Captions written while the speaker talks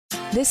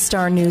This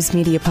Star News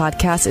Media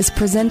podcast is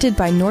presented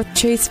by North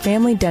Chase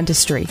Family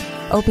Dentistry.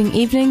 Open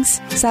evenings,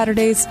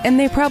 Saturdays, and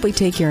they probably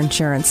take your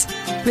insurance.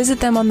 Visit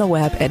them on the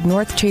web at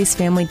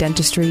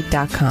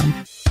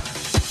northchasefamilydentistry.com.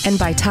 And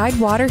by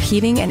Tidewater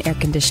Heating and Air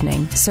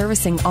Conditioning,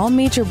 servicing all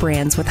major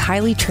brands with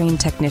highly trained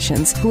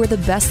technicians who are the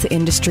best the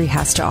industry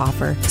has to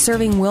offer,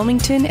 serving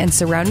Wilmington and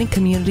surrounding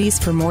communities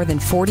for more than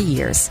 40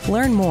 years.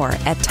 Learn more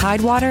at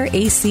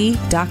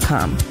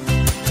tidewaterac.com.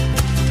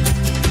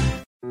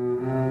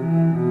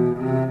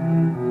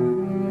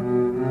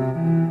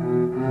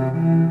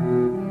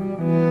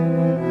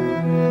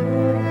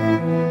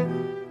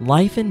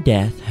 Life and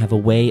death have a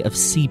way of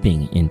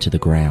seeping into the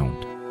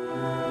ground.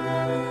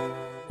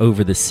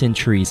 Over the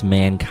centuries,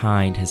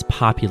 mankind has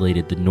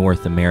populated the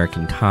North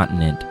American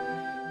continent,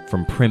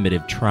 from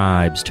primitive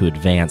tribes to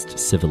advanced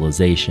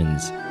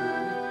civilizations.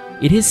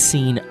 It has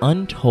seen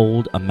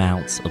untold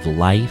amounts of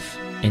life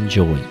and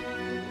joy,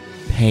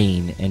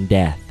 pain and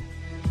death,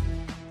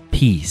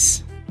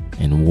 peace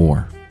and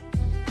war.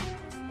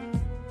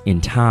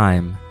 In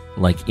time,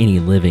 like any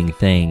living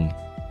thing,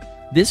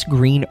 this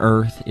green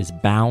earth is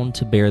bound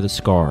to bear the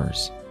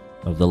scars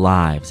of the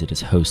lives it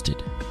has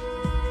hosted.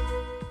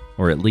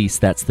 Or at least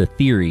that's the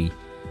theory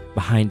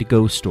behind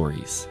ghost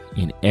stories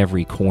in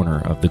every corner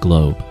of the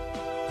globe.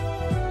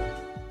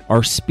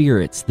 Our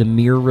spirits, the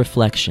mere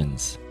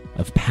reflections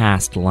of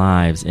past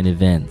lives and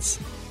events,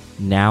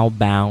 now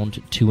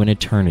bound to an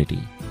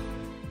eternity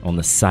on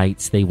the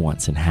sites they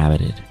once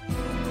inhabited.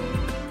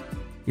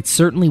 It's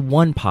certainly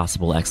one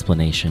possible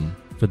explanation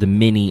for the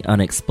many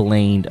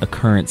unexplained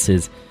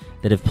occurrences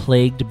that have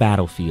plagued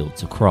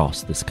battlefields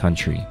across this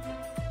country,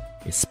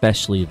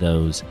 especially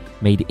those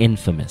made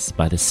infamous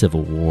by the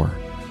Civil War.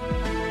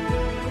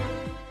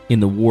 In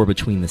the war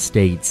between the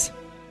states,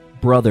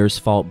 brothers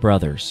fought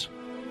brothers.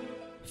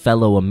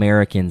 Fellow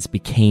Americans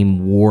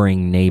became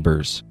warring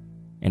neighbors,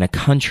 and a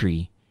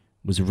country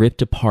was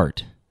ripped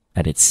apart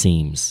at its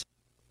seams,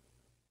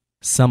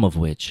 some of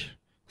which,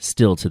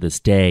 still to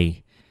this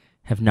day,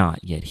 have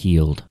not yet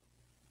healed.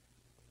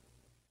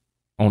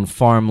 On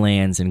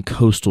farmlands and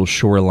coastal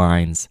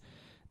shorelines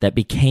that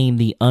became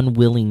the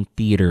unwilling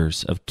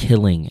theaters of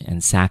killing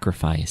and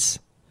sacrifice.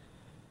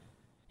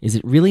 Is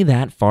it really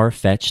that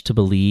far-fetched to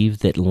believe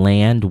that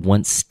land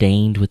once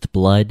stained with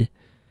blood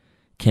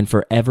can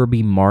forever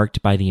be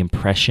marked by the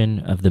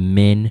impression of the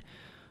men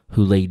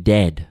who lay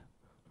dead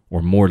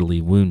or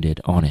mortally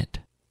wounded on it?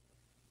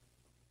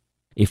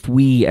 If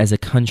we as a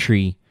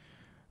country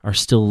are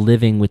still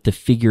living with the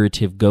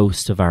figurative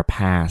ghosts of our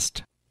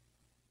past,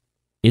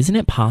 isn't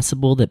it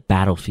possible that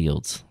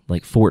battlefields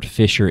like Fort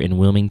Fisher in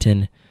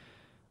Wilmington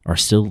are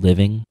still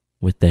living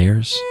with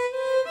theirs?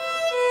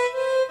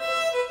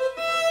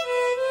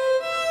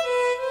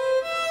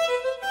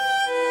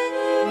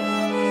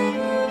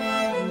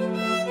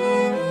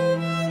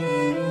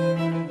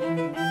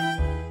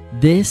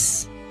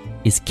 This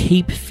is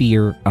Cape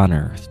Fear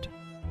Unearthed,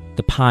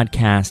 the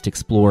podcast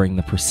exploring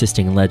the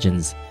persisting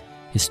legends,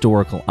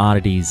 historical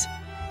oddities,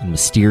 and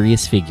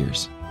mysterious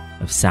figures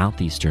of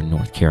southeastern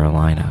North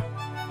Carolina.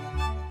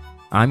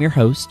 I'm your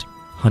host,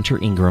 Hunter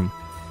Ingram,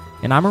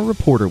 and I'm a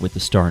reporter with the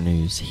Star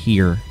News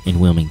here in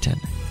Wilmington.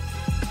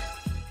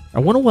 I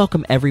want to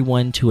welcome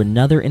everyone to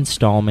another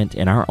installment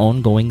in our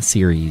ongoing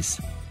series,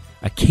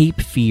 A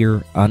Cape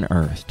Fear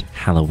Unearthed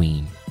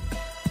Halloween.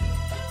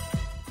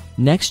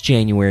 Next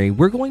January,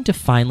 we're going to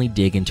finally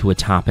dig into a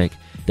topic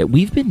that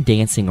we've been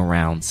dancing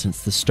around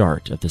since the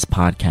start of this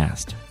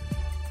podcast: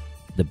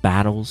 the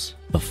battles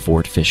of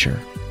Fort Fisher.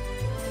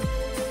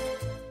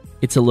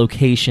 It's a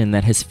location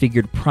that has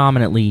figured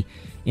prominently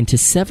into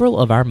several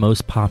of our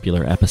most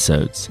popular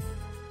episodes,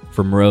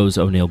 from Rose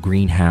O'Neill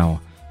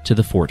Greenhow to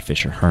the Fort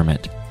Fisher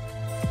Hermit.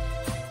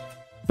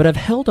 But I've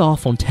held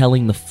off on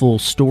telling the full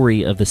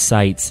story of the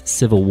site's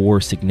Civil War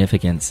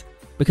significance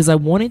because I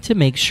wanted to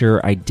make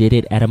sure I did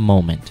it at a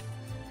moment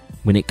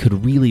when it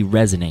could really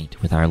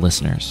resonate with our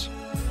listeners.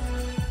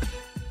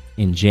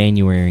 In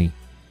January,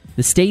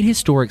 the State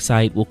Historic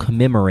Site will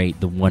commemorate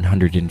the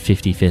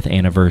 155th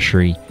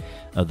anniversary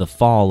of the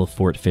fall of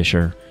Fort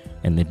Fisher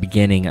and the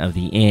beginning of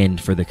the end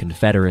for the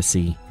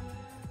Confederacy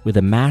with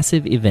a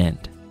massive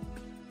event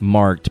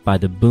marked by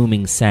the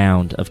booming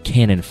sound of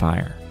cannon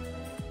fire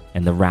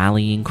and the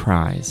rallying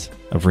cries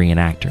of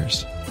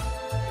reenactors.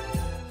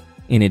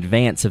 In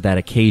advance of that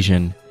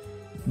occasion,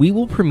 we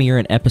will premiere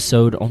an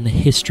episode on the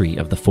history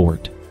of the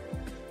fort,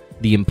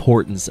 the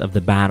importance of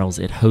the battles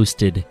it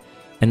hosted,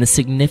 and the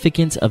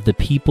significance of the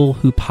people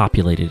who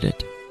populated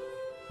it,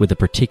 with a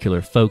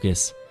particular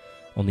focus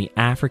on the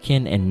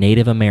African and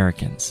Native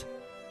Americans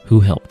who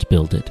helped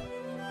build it.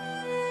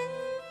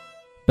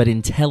 But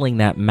in telling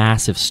that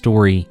massive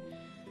story,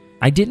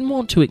 I didn't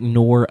want to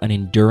ignore an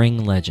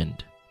enduring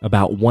legend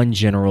about one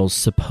general's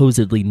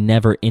supposedly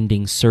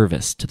never-ending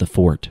service to the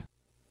fort.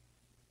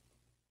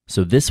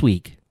 So this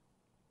week,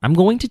 I'm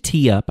going to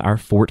tee up our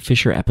Fort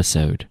Fisher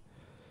episode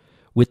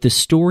with the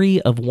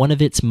story of one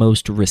of its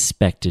most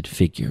respected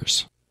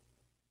figures,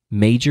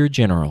 Major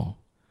General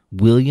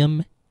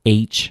William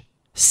H.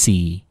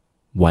 C.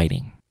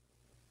 Whiting.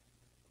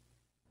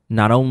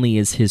 Not only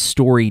is his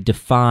story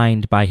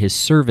defined by his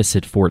service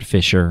at Fort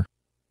Fisher,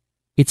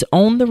 it's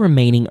on the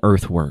remaining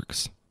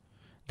earthworks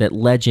that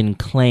legend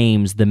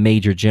claims the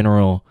Major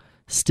General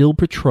still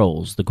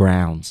patrols the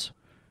grounds,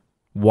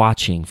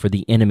 watching for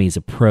the enemy's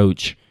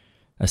approach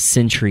a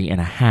century and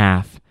a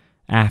half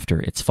after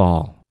its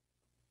fall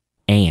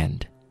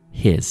and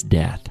his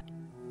death.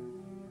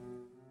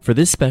 For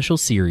this special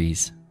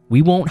series,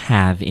 we won't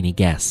have any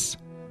guests.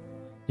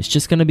 It's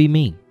just going to be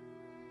me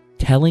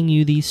telling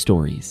you these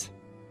stories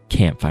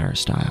campfire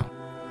style.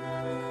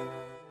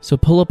 So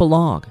pull up a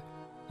log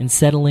and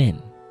settle in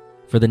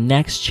for the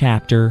next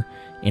chapter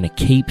in a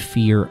Cape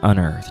Fear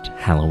Unearthed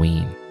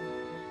Halloween,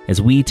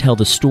 as we tell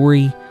the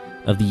story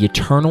of the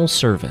eternal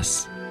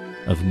service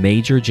of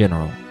Major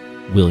General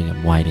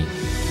William Whiting.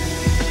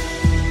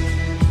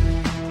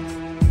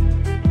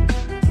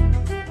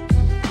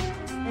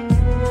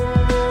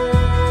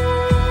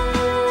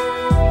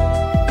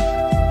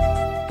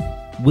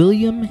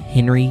 William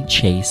Henry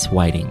Chase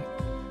Whiting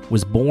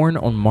was born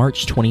on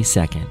March 22,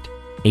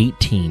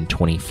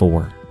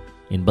 1824,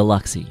 in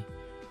Biloxi,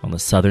 on the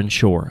southern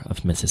shore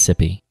of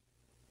Mississippi.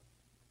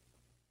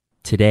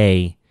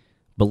 Today,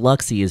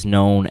 Biloxi is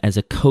known as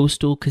a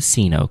coastal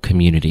casino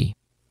community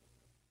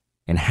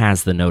and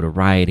has the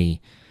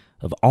notoriety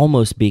of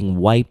almost being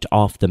wiped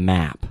off the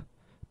map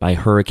by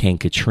Hurricane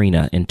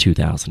Katrina in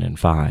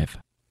 2005.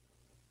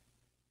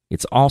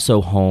 It's also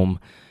home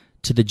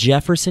to the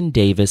Jefferson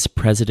Davis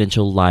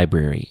Presidential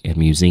Library and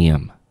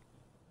Museum,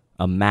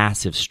 a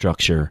massive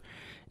structure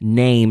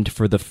named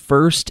for the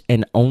first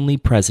and only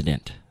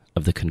president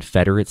of the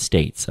Confederate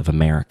States of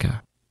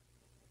America.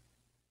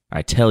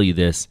 I tell you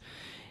this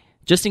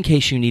just in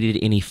case you needed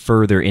any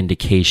further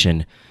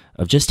indication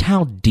of just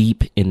how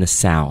deep in the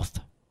South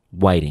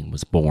Whiting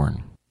was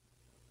born.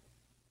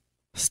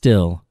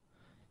 Still,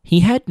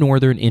 he had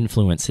Northern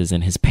influences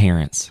in his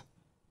parents,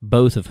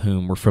 both of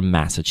whom were from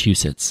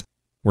Massachusetts,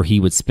 where he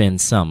would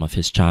spend some of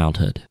his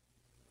childhood.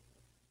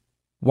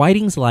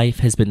 Whiting's life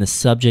has been the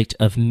subject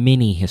of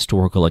many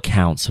historical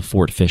accounts of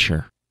Fort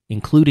Fisher,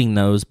 including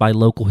those by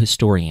local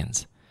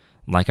historians,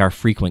 like our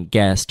frequent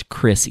guest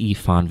Chris E.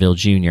 Fonville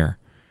Jr.,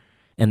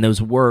 and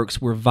those works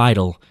were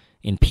vital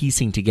in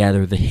piecing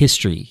together the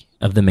history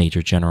of the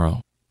Major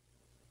General.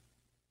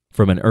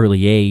 From an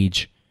early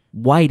age,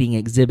 Whiting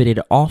exhibited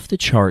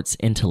off-the-charts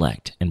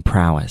intellect and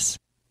prowess.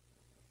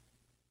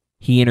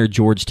 He entered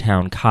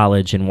Georgetown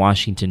College in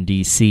Washington,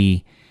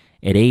 D.C.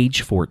 at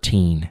age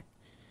 14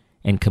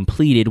 and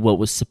completed what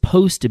was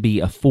supposed to be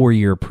a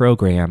 4-year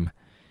program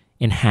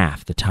in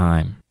half the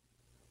time.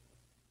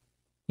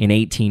 In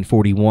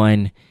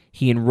 1841,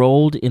 he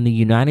enrolled in the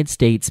United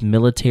States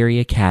Military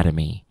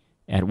Academy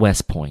at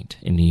West Point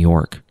in New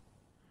York,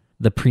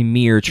 the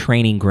premier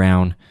training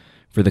ground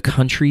for the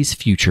country's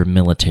future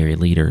military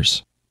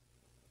leaders.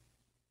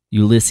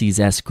 Ulysses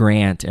S.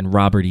 Grant and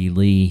Robert E.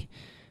 Lee,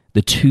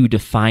 the two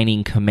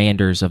defining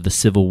commanders of the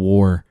Civil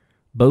War,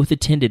 both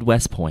attended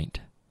West Point,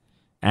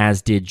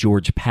 as did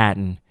George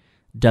Patton,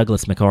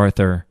 Douglas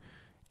MacArthur,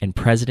 and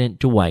President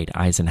Dwight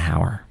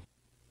Eisenhower.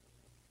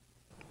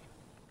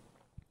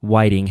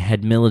 Whiting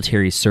had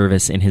military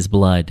service in his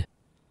blood.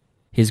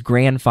 His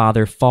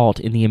grandfather fought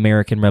in the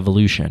American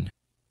Revolution,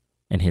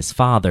 and his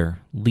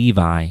father,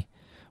 Levi,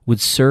 would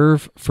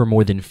serve for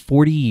more than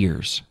 40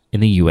 years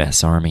in the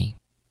U.S. Army.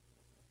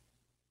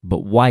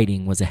 But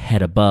Whiting was a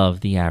head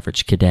above the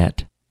average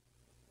cadet.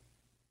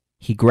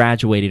 He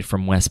graduated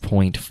from West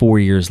Point 4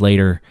 years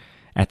later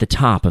at the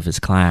top of his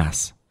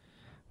class,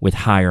 with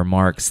higher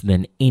marks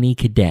than any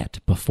cadet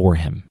before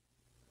him.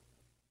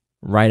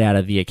 Right out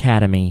of the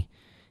academy,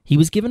 he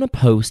was given a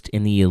post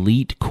in the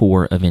elite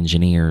Corps of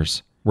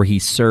Engineers, where he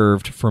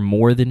served for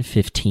more than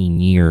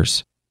 15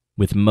 years,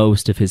 with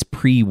most of his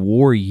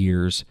pre-war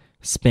years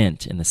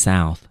spent in the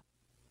South.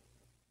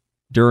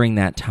 During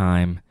that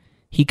time,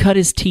 he cut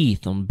his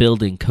teeth on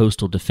building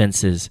coastal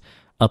defenses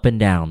up and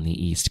down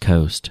the East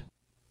Coast.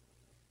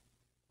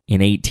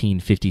 In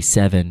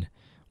 1857,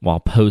 while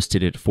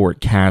posted at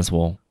Fort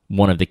Caswell,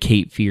 one of the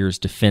Cape Fear's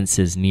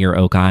defenses near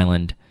Oak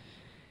Island,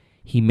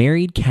 he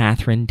married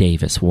Catherine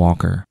Davis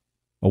Walker,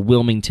 a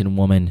Wilmington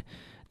woman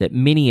that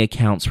many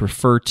accounts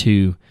refer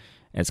to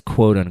as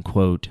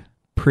quote-unquote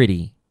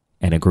pretty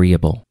and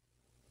agreeable.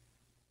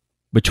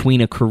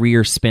 Between a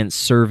career spent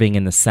serving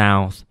in the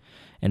South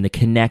and the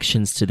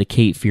connections to the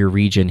Cape Fear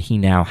region he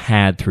now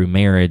had through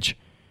marriage,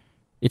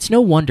 it's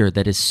no wonder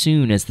that as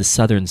soon as the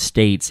southern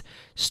states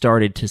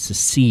started to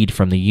secede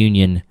from the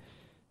Union,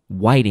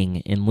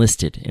 Whiting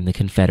enlisted in the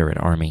Confederate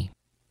Army.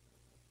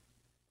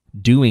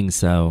 Doing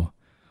so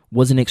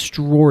was an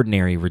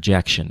extraordinary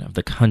rejection of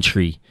the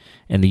country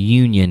and the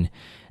Union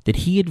that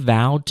he had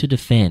vowed to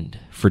defend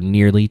for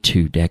nearly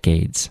 2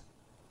 decades.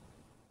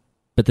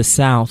 But the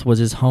South was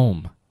his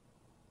home,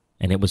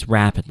 and it was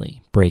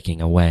rapidly breaking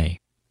away.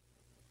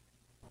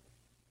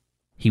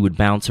 He would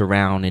bounce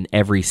around in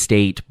every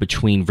state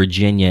between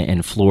Virginia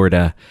and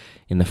Florida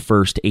in the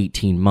first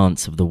 18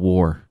 months of the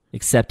war,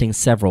 accepting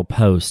several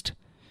posts,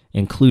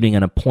 including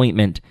an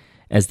appointment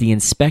as the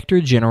Inspector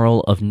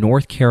General of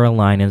North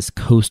Carolina's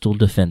coastal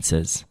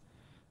defenses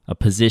a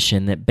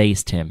position that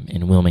based him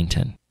in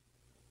Wilmington.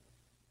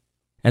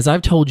 As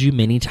I've told you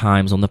many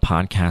times on the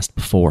podcast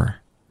before,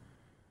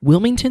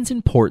 Wilmington's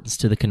importance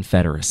to the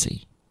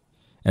Confederacy,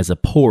 as a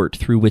port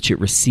through which it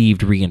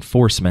received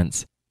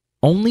reinforcements,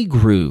 only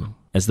grew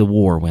as the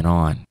war went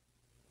on.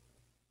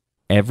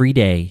 Every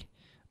day,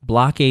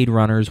 blockade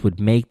runners would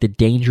make the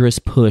dangerous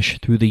push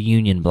through the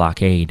Union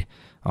blockade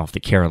off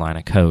the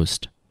Carolina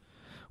coast,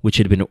 which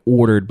had been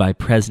ordered by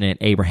President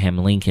Abraham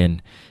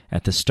Lincoln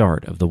at the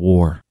start of the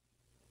war.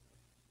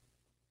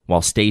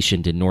 While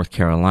stationed in North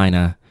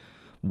Carolina,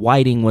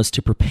 Whiting was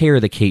to prepare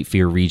the Cape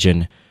Fear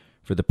region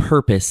for the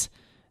purpose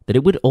that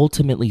it would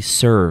ultimately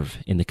serve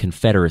in the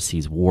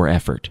Confederacy's war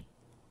effort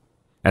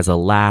as a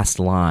last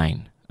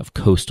line of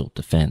coastal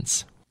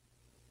defense.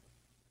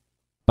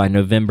 By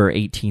November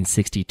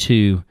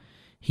 1862,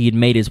 he had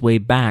made his way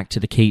back to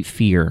the Cape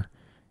Fear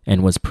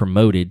and was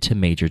promoted to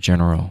Major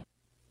General.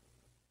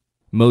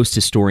 Most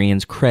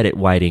historians credit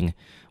Whiting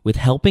with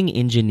helping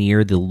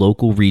engineer the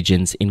local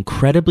region's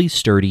incredibly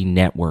sturdy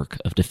network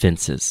of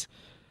defenses,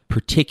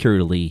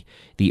 particularly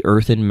the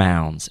earthen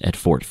mounds at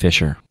Fort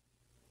Fisher.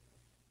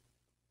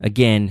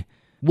 Again,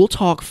 we'll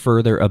talk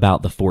further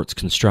about the fort's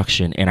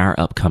construction in our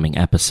upcoming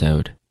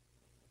episode.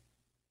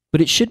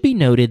 But it should be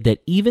noted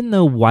that even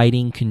though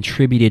Whiting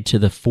contributed to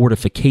the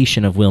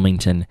fortification of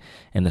Wilmington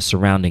and the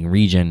surrounding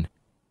region,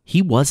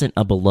 he wasn't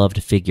a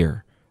beloved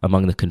figure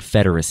among the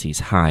Confederacy's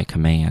high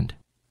command.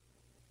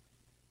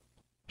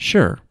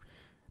 Sure,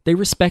 they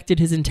respected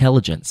his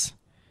intelligence,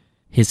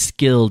 his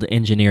skilled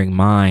engineering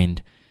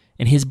mind,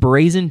 and his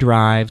brazen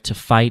drive to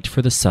fight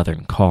for the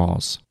Southern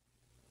cause.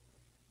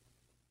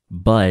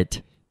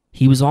 But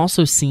he was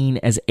also seen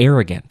as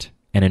arrogant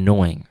and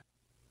annoying.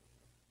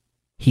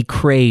 He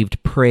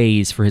craved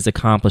praise for his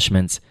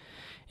accomplishments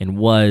and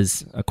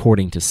was,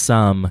 according to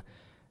some,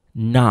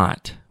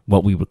 not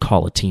what we would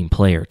call a team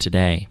player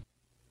today.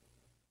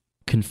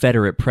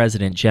 Confederate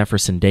President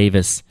Jefferson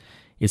Davis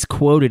is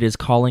quoted as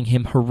calling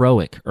him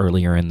heroic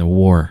earlier in the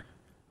war,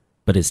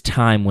 but as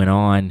time went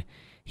on,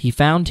 he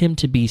found him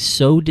to be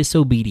so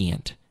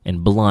disobedient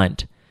and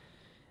blunt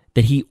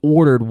that he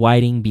ordered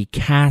Whiting be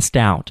cast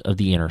out of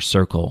the inner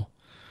circle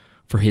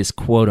for his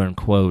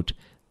quote-unquote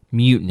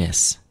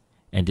mutinous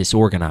and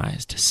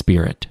disorganized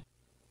spirit.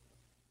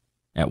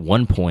 At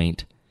one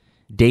point,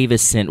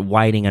 Davis sent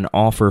Whiting an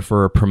offer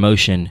for a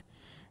promotion,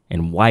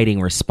 and Whiting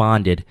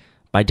responded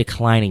by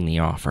declining the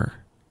offer,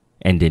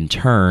 and in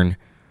turn,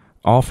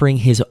 offering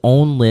his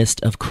own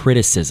list of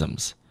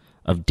criticisms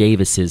of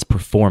Davis's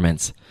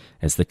performance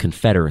as the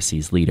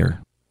Confederacy's leader.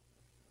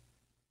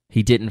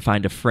 He didn't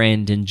find a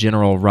friend in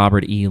General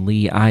Robert E.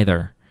 Lee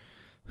either,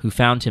 who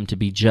found him to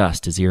be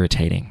just as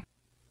irritating.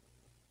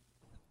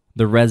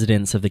 The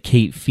residents of the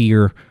Cape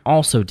Fear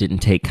also didn't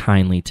take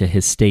kindly to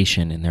his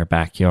station in their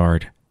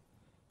backyard,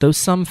 though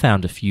some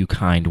found a few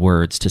kind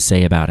words to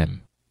say about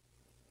him.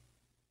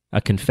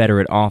 A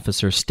Confederate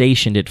officer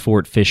stationed at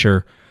Fort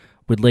Fisher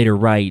would later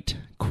write,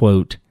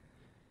 quote,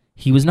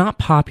 "He was not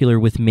popular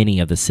with many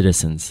of the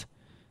citizens,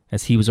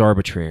 as he was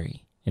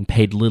arbitrary and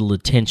paid little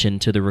attention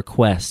to the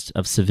requests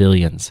of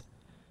civilians.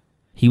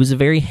 He was a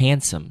very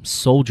handsome,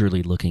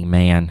 soldierly-looking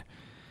man,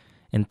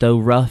 and though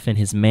rough in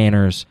his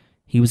manners,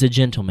 he was a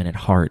gentleman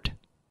at heart,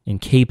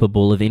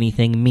 incapable of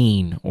anything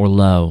mean or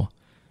low,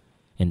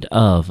 and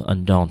of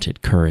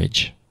undaunted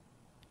courage."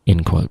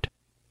 End quote.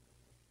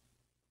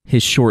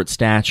 His short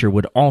stature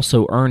would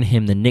also earn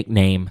him the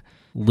nickname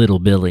Little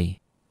Billy,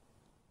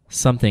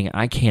 something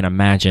I can't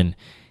imagine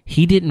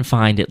he didn't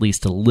find at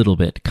least a little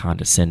bit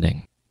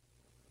condescending.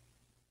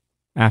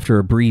 After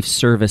a brief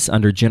service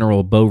under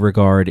General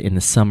Beauregard in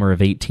the summer of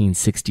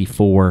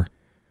 1864,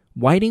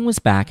 Whiting was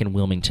back in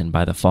Wilmington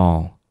by the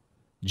fall,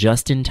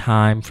 just in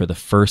time for the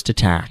first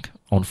attack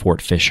on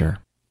Fort Fisher.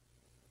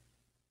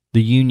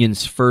 The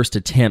Union's first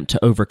attempt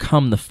to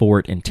overcome the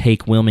fort and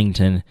take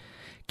Wilmington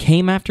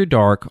came after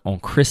dark on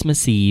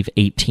Christmas Eve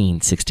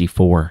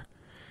 1864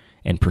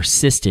 and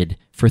persisted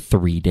for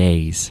 3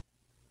 days.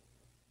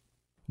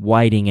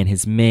 Whiting and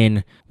his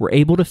men were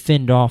able to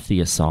fend off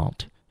the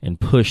assault and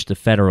push the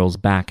Federals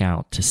back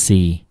out to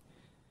sea.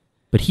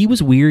 But he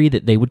was weary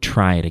that they would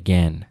try it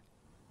again,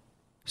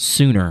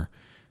 sooner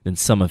than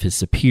some of his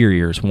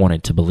superiors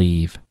wanted to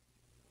believe.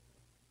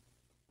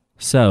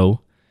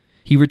 So,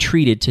 he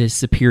retreated to his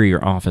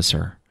superior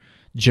officer,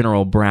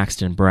 General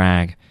Braxton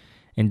Bragg,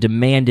 and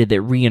demanded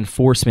that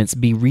reinforcements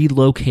be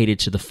relocated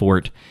to the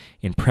fort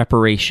in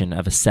preparation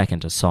of a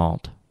second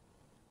assault.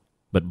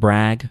 But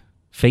Bragg,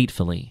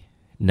 fatefully,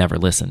 never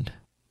listened.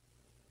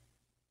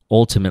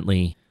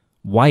 Ultimately,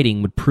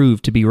 Whiting would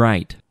prove to be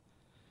right,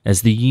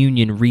 as the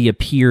Union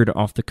reappeared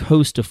off the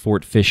coast of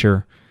Fort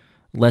Fisher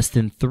less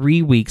than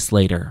 3 weeks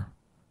later,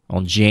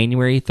 on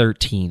January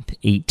 13,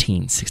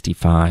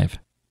 1865,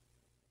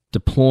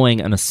 deploying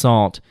an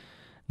assault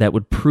that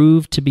would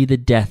prove to be the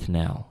death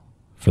knell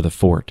for the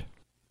fort.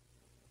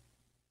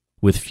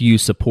 With few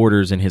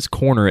supporters in his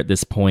corner at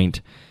this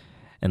point,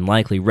 and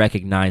likely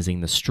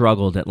recognizing the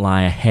struggle that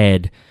lay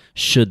ahead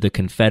should the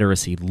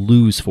Confederacy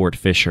lose Fort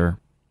Fisher,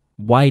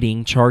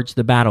 Whiting charged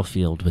the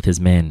battlefield with his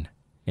men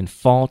and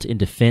fought in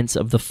defense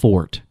of the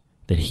fort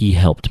that he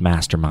helped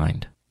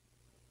mastermind.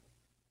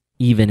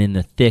 Even in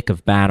the thick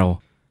of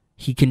battle,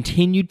 he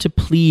continued to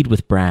plead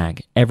with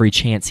Bragg every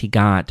chance he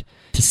got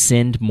to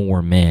send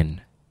more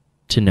men,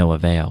 to no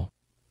avail.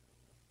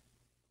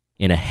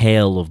 In a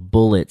hail of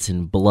bullets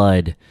and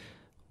blood,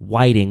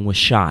 Whiting was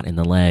shot in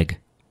the leg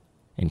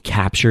and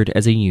captured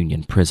as a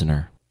Union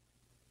prisoner.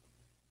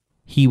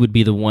 He would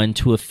be the one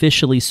to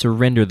officially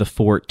surrender the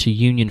fort to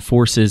Union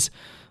forces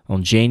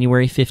on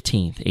January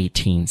 15,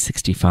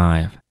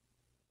 1865,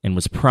 and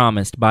was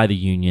promised by the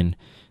Union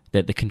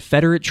that the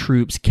Confederate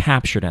troops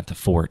captured at the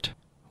fort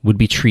would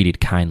be treated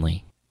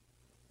kindly.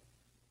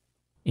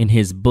 In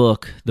his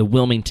book, The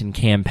Wilmington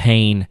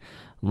Campaign,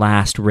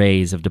 Last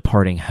Rays of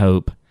Departing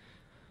Hope,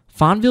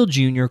 Fonville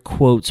Jr.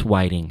 quotes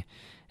Whiting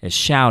as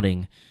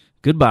shouting,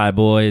 "Goodbye,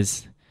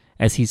 boys,"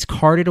 as he's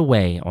carted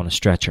away on a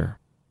stretcher,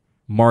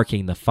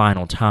 marking the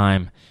final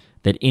time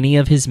that any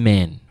of his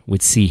men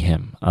would see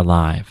him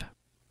alive.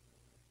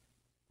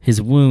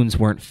 His wounds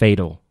weren't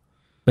fatal,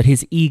 but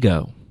his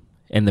ego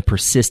and the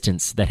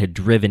persistence that had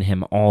driven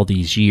him all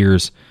these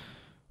years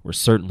were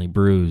certainly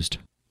bruised.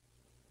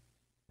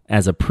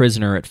 As a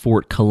prisoner at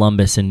Fort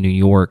Columbus in New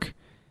York,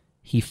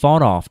 he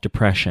fought off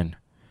depression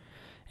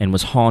and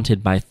was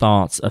haunted by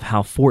thoughts of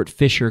how Fort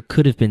Fisher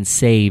could have been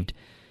saved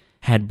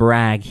had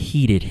Bragg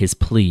heeded his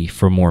plea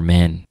for more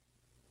men.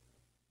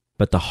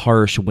 But the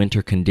harsh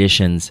winter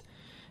conditions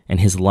and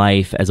his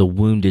life as a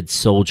wounded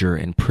soldier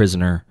and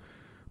prisoner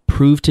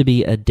proved to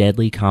be a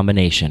deadly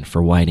combination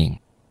for Whiting,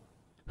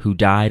 who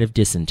died of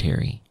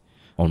dysentery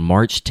on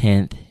March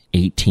 10,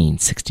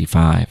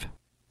 1865.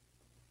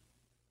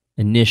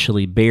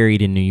 Initially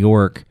buried in New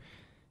York,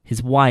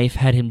 his wife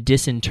had him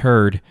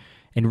disinterred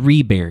and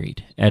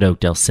reburied at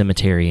Oakdale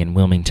Cemetery in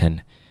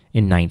Wilmington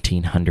in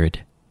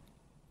 1900,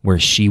 where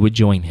she would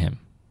join him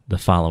the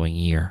following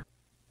year.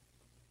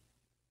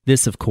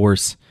 This, of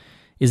course,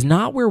 is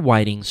not where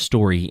Whiting's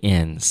story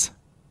ends,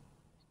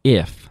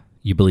 if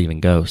you believe in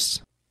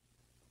ghosts.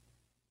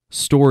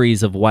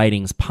 Stories of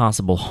Whiting's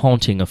possible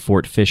haunting of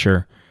Fort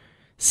Fisher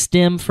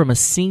stem from a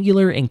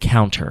singular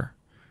encounter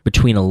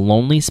between a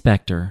lonely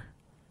specter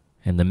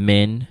and the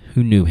men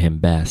who knew him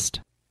best.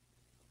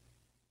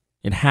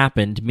 It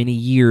happened many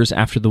years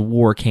after the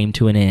war came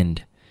to an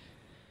end,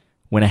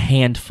 when a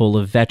handful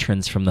of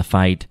veterans from the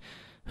fight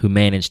who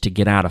managed to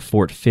get out of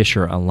Fort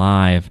Fisher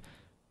alive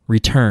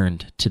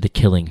returned to the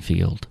killing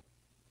field.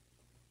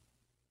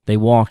 They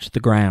walked the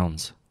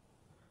grounds,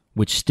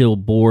 which still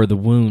bore the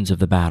wounds of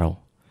the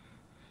battle,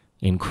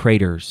 in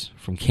craters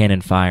from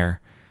cannon fire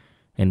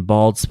and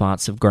bald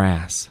spots of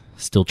grass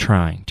still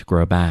trying to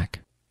grow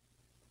back.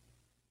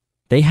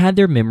 They had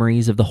their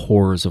memories of the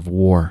horrors of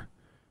war,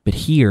 but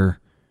here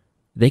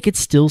they could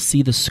still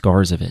see the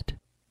scars of it.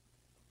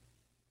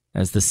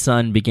 As the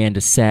sun began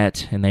to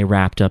set and they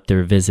wrapped up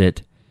their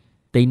visit,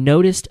 they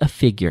noticed a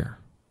figure,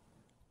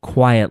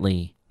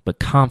 quietly but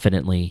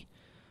confidently,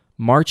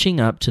 marching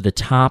up to the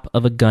top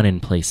of a gun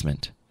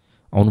emplacement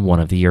on one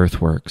of the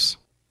earthworks.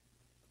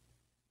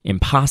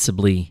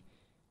 Impossibly,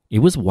 it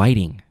was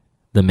Whiting,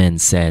 the men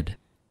said,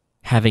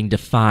 having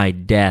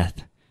defied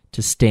death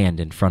to stand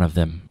in front of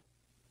them.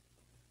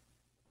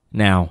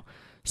 Now,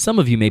 some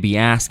of you may be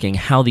asking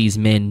how these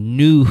men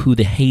knew who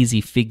the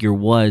hazy figure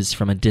was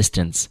from a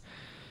distance,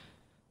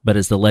 but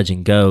as the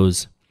legend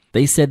goes,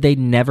 they said they'd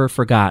never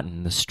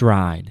forgotten the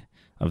stride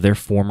of their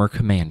former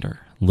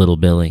commander, Little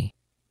Billy,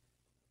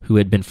 who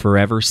had been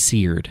forever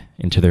seared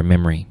into their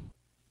memory.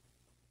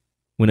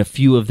 When a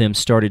few of them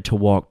started to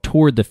walk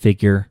toward the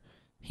figure,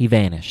 he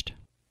vanished.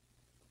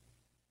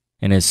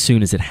 And as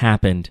soon as it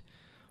happened,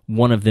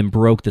 one of them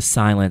broke the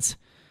silence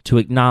to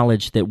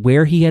acknowledge that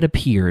where he had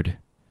appeared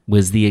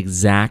was the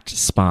exact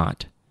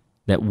spot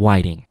that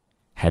Whiting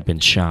had been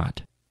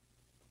shot.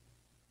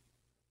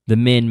 The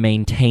men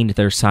maintained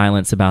their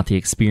silence about the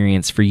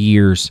experience for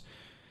years,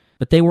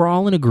 but they were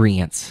all in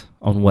agreement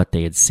on what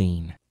they had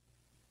seen.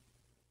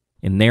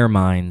 In their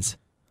minds,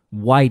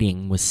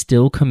 Whiting was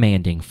still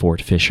commanding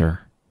Fort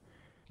Fisher,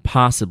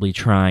 possibly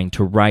trying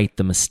to right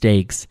the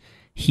mistakes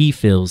he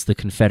feels the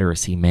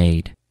Confederacy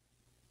made.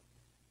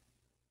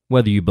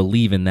 Whether you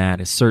believe in that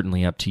is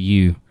certainly up to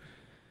you,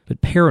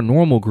 but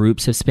paranormal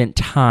groups have spent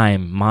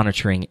time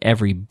monitoring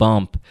every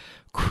bump,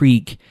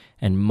 creak,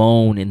 and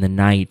moan in the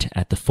night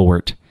at the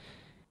fort,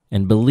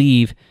 and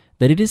believe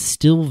that it is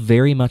still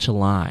very much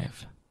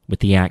alive with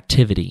the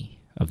activity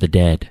of the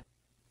dead.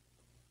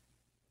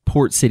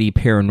 Port City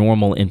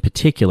Paranormal in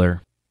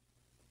particular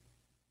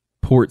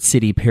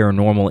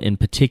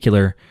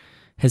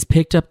has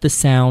picked up the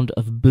sound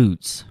of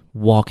boots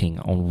walking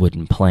on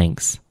wooden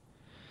planks,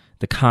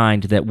 the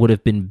kind that would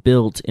have been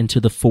built into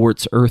the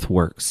fort's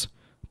earthworks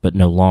but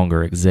no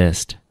longer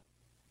exist.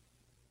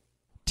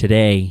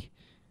 Today,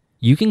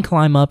 you can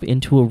climb up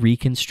into a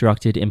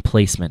reconstructed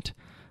emplacement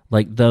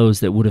like those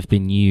that would have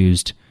been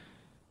used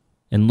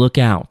and look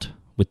out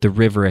with the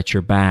river at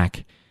your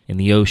back and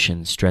the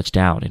ocean stretched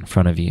out in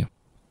front of you.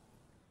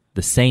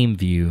 The same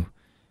view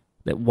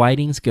that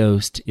Whiting's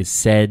ghost is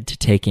said to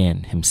take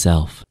in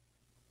himself.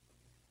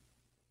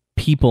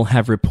 People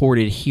have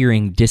reported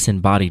hearing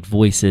disembodied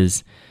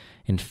voices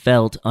and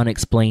felt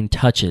unexplained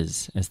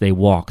touches as they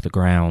walk the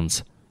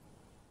grounds.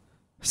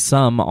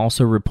 Some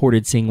also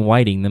reported seeing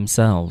Whiting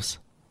themselves.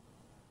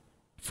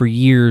 For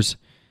years,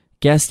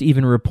 guests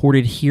even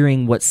reported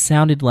hearing what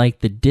sounded like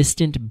the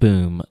distant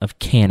boom of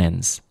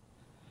cannons,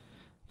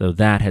 though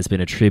that has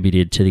been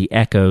attributed to the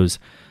echoes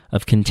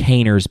of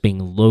containers being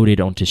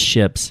loaded onto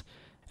ships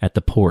at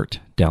the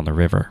port down the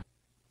river.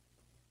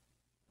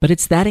 But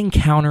it's that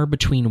encounter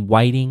between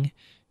Whiting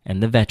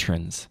and the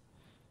veterans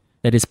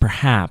that is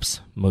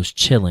perhaps most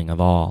chilling of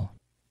all.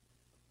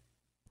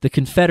 The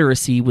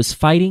Confederacy was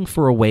fighting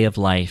for a way of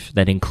life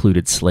that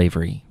included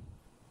slavery,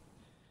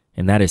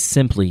 and that is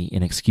simply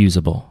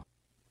inexcusable.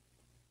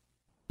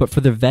 But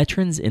for the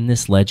veterans in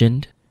this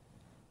legend,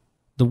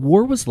 the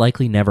war was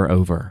likely never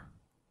over,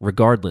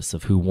 regardless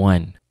of who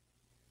won.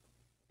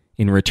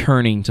 In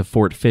returning to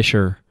Fort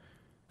Fisher,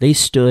 they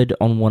stood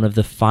on one of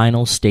the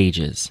final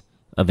stages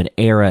of an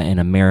era in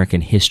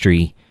American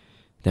history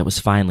that was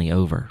finally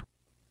over.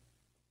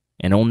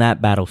 And on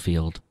that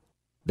battlefield,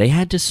 they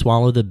had to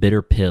swallow the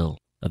bitter pill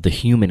of the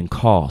human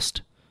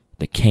cost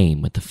that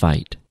came with the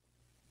fight.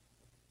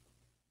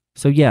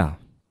 So yeah,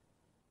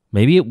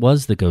 maybe it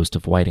was the ghost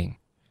of Whiting,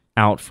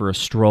 out for a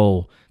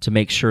stroll to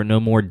make sure no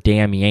more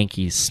damn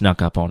Yankees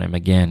snuck up on him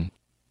again.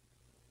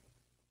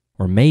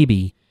 Or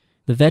maybe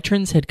the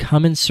veterans had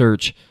come in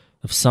search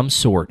of some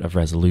sort of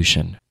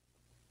resolution.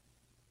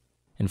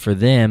 And for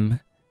them,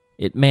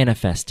 it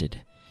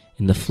manifested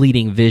in the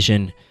fleeting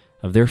vision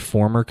of their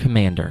former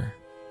commander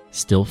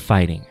still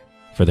fighting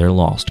for their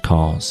lost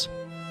cause.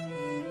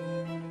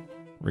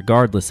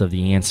 Regardless of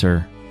the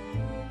answer,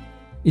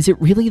 is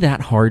it really that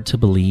hard to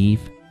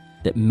believe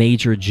that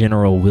Major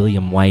General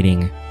William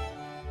Whiting,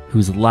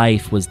 whose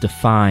life was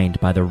defined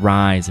by the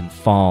rise and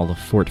fall of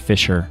Fort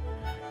Fisher,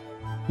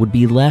 would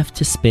be left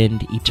to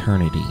spend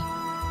eternity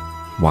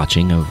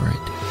watching over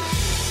it?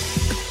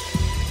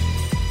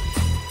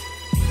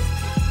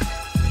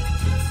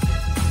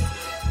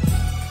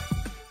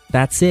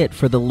 That's it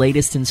for the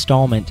latest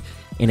installment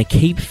in A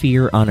Cape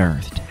Fear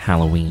Unearthed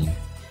Halloween,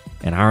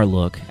 and our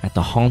look at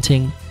the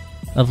haunting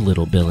of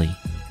Little Billy.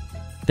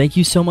 Thank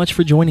you so much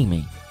for joining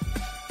me.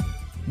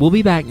 We'll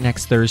be back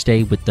next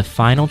Thursday with the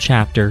final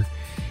chapter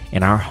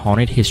in our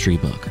haunted history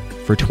book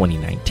for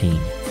 2019.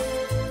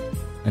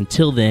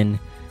 Until then,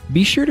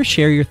 be sure to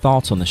share your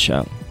thoughts on the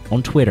show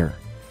on Twitter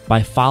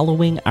by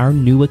following our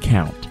new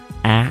account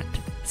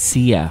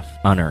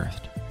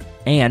 @CFUnearthed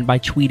and by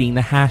tweeting the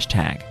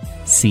hashtag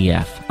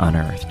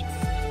CFUnearthed.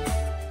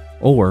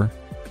 Or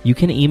you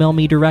can email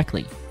me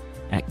directly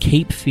at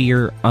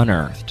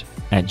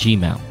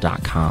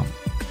capefearunearthed@gmail.com.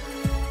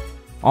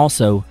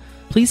 Also,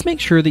 please make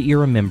sure that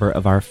you're a member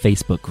of our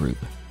Facebook group,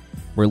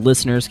 where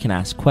listeners can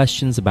ask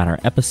questions about our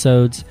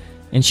episodes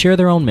and share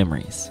their own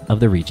memories of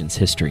the region's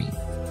history.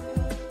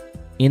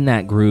 In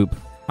that group,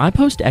 I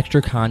post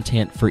extra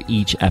content for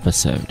each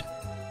episode,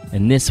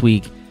 and this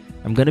week,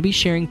 I'm going to be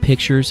sharing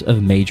pictures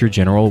of Major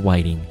General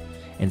Whiting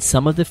and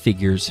some of the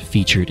figures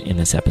featured in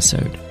this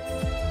episode.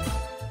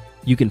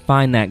 You can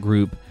find that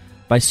group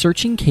by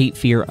searching Cape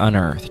Fear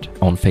Unearthed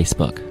on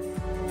Facebook.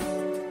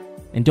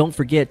 And don't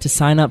forget to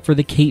sign up for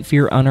the Cape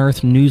Fear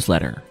Unearthed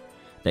newsletter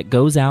that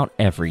goes out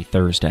every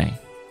Thursday.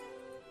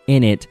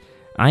 In it,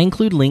 I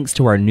include links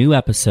to our new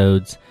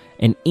episodes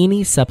and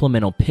any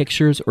supplemental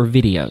pictures or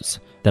videos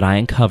that I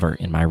uncover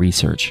in my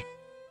research,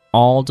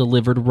 all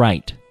delivered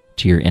right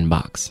to your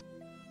inbox.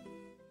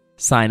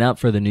 Sign up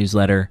for the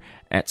newsletter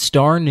at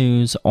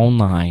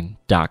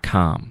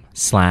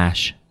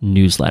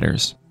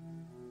starnewsonline.com/newsletters.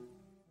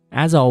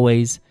 As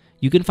always,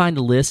 you can find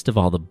a list of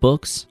all the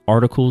books,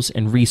 articles,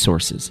 and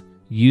resources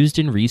used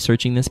in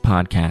researching this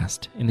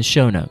podcast in the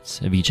show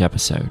notes of each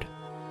episode.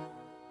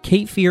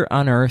 Cape Fear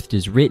Unearthed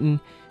is written,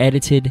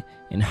 edited,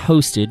 and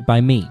hosted by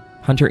me,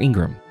 Hunter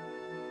Ingram.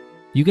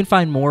 You can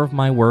find more of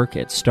my work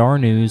at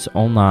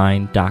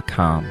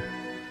starnewsonline.com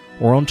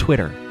or on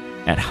Twitter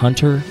at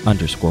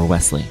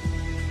Hunter_Wesley.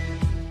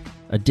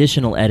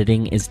 Additional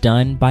editing is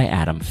done by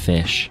Adam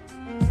Fish.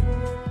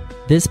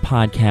 This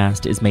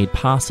podcast is made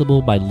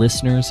possible by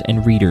listeners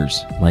and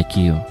readers like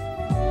you.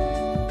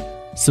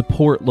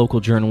 Support local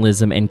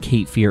journalism and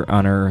Cape Fear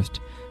Unearthed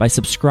by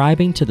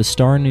subscribing to the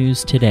Star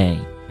News today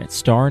at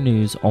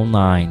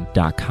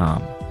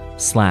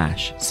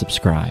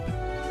starnewsonline.com/subscribe.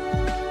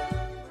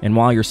 And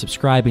while you're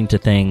subscribing to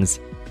things,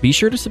 be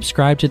sure to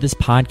subscribe to this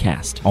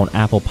podcast on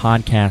Apple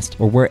Podcasts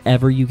or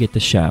wherever you get the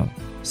show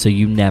so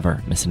you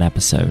never miss an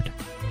episode.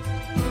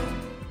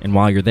 And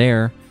while you're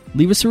there,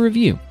 leave us a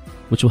review,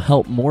 which will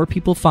help more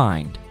people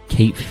find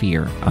Cape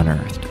Fear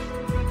Unearthed.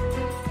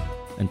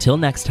 Until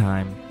next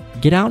time,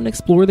 get out and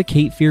explore the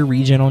Cape Fear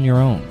region on your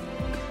own.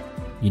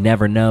 You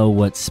never know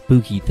what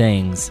spooky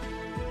things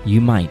you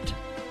might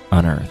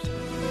unearth.